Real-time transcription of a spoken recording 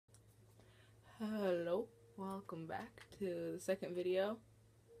Hello, welcome back to the second video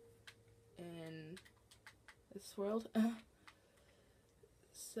in this world.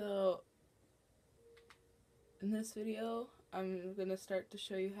 So, in this video, I'm gonna start to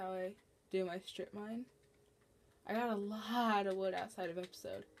show you how I do my strip mine. I got a lot of wood outside of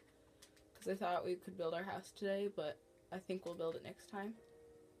episode because I thought we could build our house today, but I think we'll build it next time.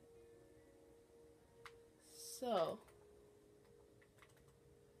 So,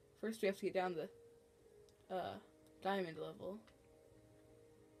 first we have to get down the diamond level.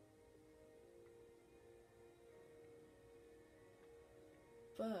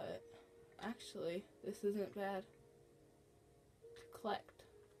 But actually, this isn't bad to collect.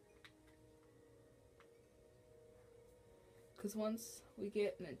 Because once we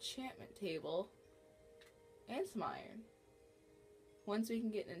get an enchantment table and some iron, once we can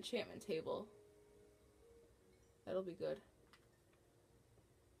get an enchantment table, that'll be good.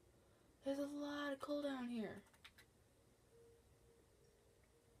 There's a lot of coal down here.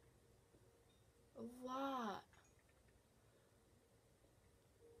 A lot.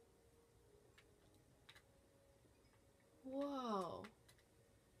 Whoa.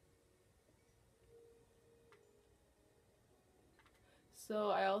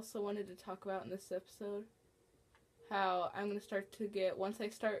 So I also wanted to talk about in this episode how I'm going to start to get, once I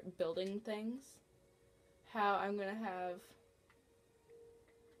start building things, how I'm going to have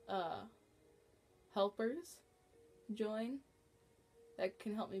helpers join that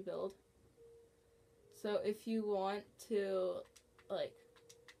can help me build. So if you want to like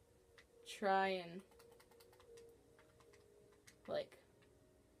try and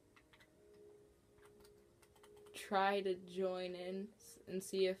try to join in and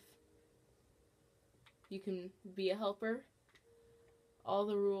see if you can be a helper, all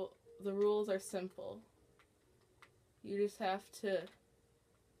the rules are simple. You just have to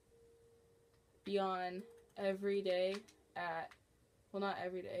be on every day at, well, not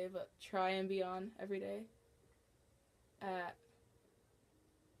every day, but try and be on every day at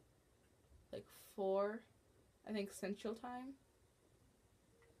like 4, I think, Central Time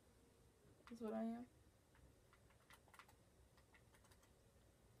is what I am.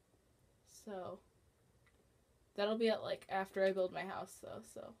 So that'll be at like after I build my house though,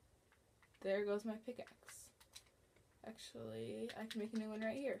 so there goes my pickaxe. Actually, I can make a new one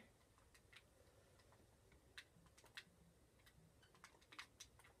right here.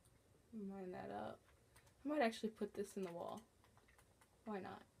 Mine that up. I might actually put this in the wall. Why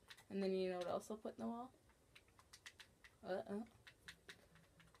not? And then you know what else I'll put in the wall?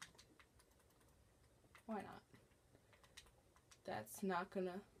 Why not? That's not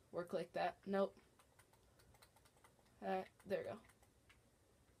gonna work like that. Nope. There we go.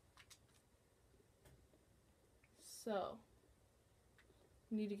 So,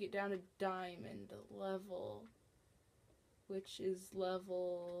 need to get down to diamond level, which is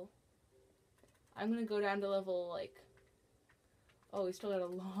level, I'm gonna go down to level like, oh, we still got a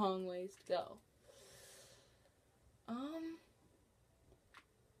long ways to go.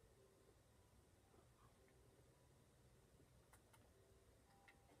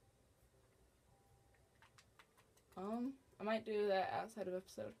 I might do that outside of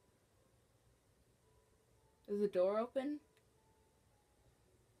episode. Is the door open?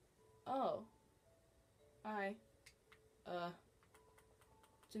 Oh. I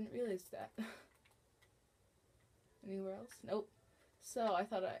didn't realize that. Anywhere else? Nope. So I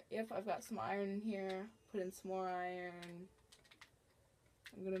thought if I've got some iron in here, put in some more iron.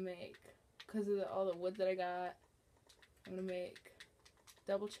 I'm gonna make, because of all the wood that I got, I'm gonna make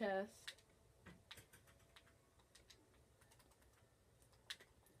double chest.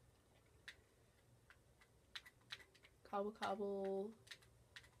 Cobble,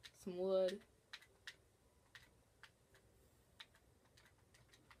 some wood.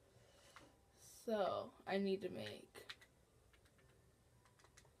 So I need to make,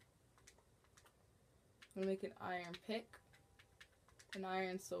 I'm gonna make an iron pick, an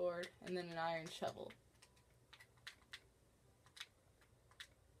iron sword, and then an iron shovel.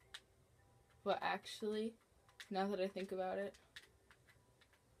 But actually, now that I think about it,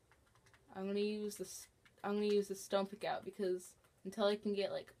 I'm gonna use the stone pick out, because until I can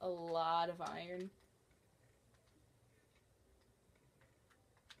get like a lot of iron,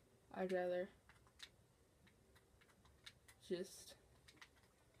 I'd rather just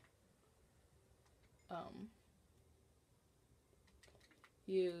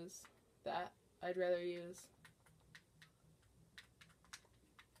use that. I'd rather use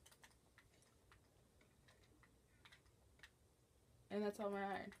and that's all my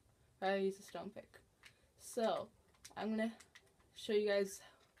iron. I use a stone pick. So I'm gonna show you guys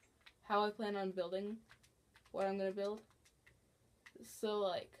how I plan on building what I'm gonna build. So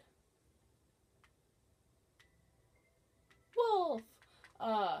like, wolf.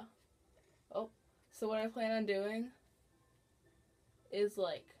 So what I plan on doing is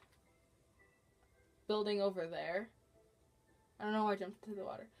like building over there. I don't know why I jumped into the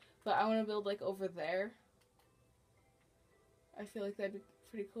water, but I want to build like over there. I feel like that'd be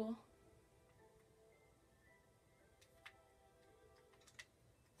pretty cool.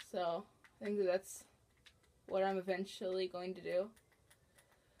 So I think that's what I'm eventually going to do.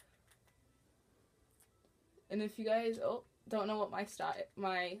 And if you guys don't know what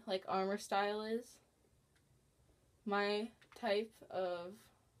my like armor style is, my type of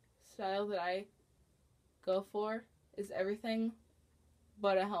style that I go for is everything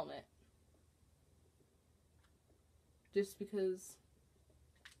but a helmet. Just because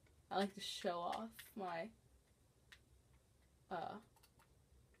I like to show off my I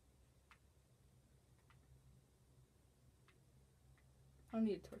don't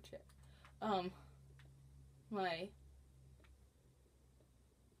need a torch yet. My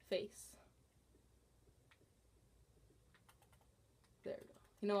face. There we go.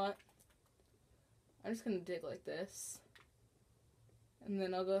 You know what? I'm just gonna dig like this. And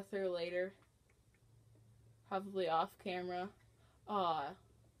then I'll go through later. Probably off camera.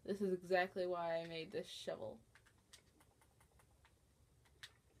 This is exactly why I made this shovel.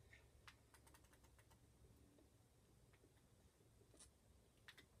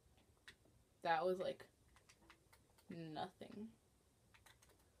 That was like nothing.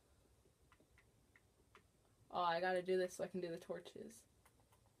 I gotta do this so I can do the torches.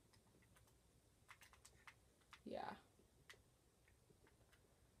 Yeah.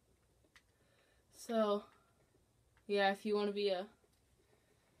 So, yeah, if you want to be a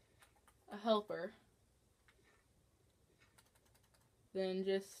helper, then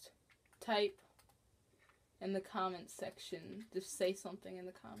just type in the comments section. Just say something in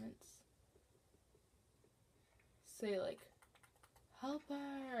the comments. Say like,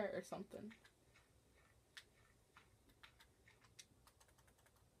 helper, or something.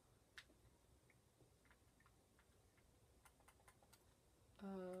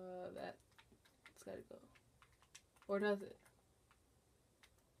 That's gotta go. Or does it?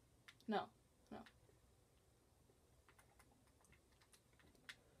 No.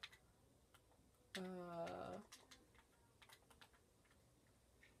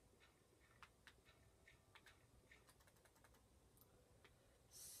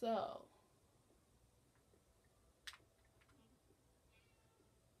 So,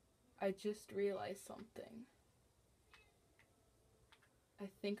 I just realized something. I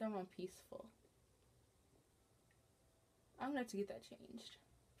think I'm on peaceful. I'm gonna have to get that changed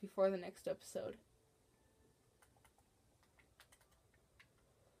before the next episode.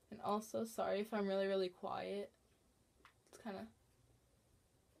 And also, sorry if I'm really, really quiet. It's kind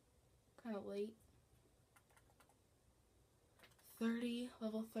of late. 30,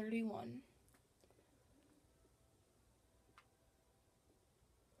 level 31.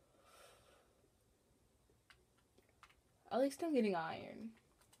 At least I'm getting iron.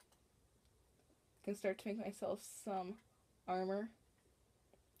 I can start to make myself some armor.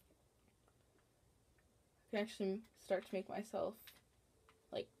 I can actually start to make myself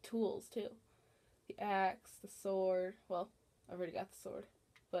like tools too. The axe, the sword. Well, I've already got the sword,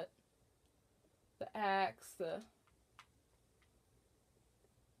 but the axe, the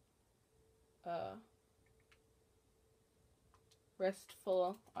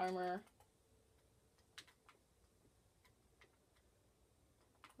restful armor.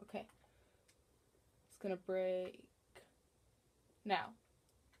 Okay. It's gonna break. Now.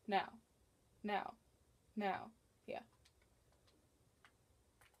 Yeah.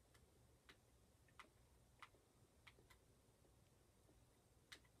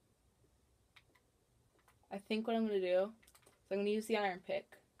 I think what I'm gonna do is I'm gonna use the iron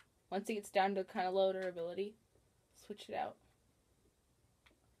pick. Once it gets down to kind of low durability, switch it out.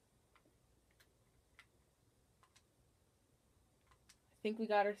 I think we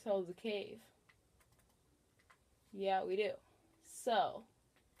got ourselves a cave. Yeah, we do. So,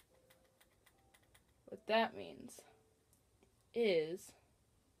 what that means is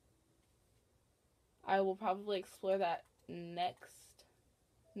I will probably explore that next.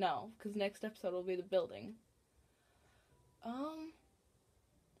 No, because next episode will be the building.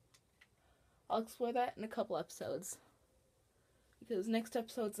 I'll explore that in a couple episodes. Because next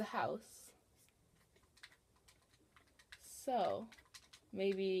episode's the house. So,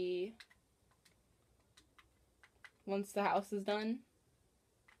 maybe once the house is done.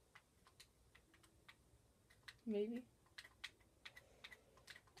 Maybe.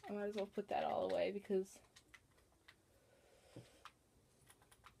 I might as well put that all away because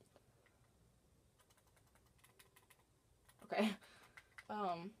okay.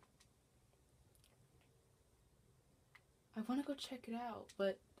 I want to go check it out,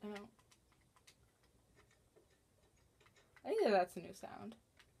 but I don't. I think that's a new sound.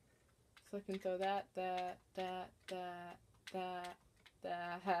 So I can throw that.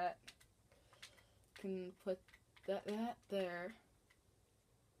 Can put that there.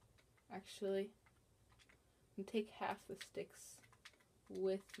 Actually, I can take half the sticks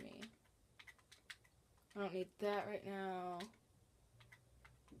with me. I don't need that right now.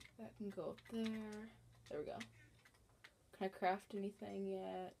 That can go up there. There we go. Can I craft anything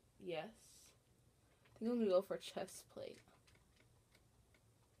yet? Yes. I think I'm gonna go for a chest plate.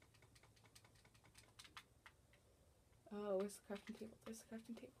 Oh, where's the crafting table? There's the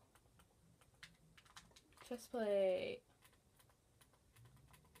crafting table. Chest plate.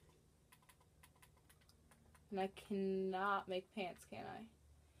 And I cannot make pants, can I?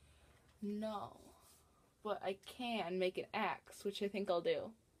 No. But I can make an axe, which I think I'll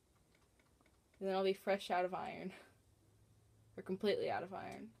do. And then I'll be fresh out of iron. Or completely out of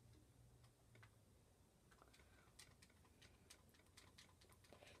iron.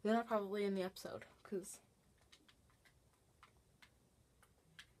 Then I'll probably end the episode, because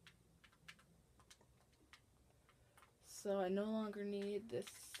so I no longer need this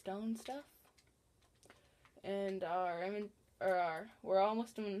stone stuff. And we're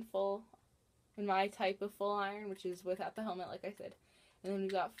almost in my type of full iron, which is without the helmet, like I said. And then we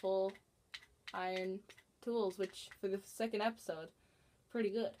got full iron tools, which for the second episode, pretty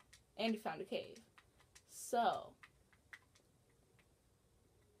good. And we found a cave. So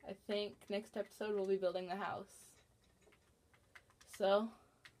I think next episode we'll be building the house. So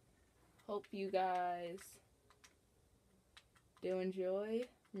hope you guys do enjoy.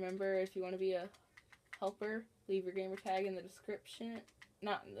 Remember, if you want to be a helper, leave your gamer tag in the description.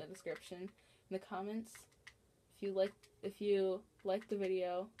 Not in the description, in the comments. If you like the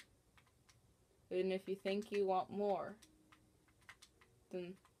video, and if you think you want more,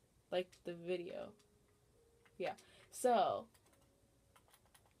 then like the video. Yeah. So,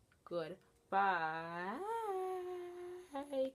 goodbye.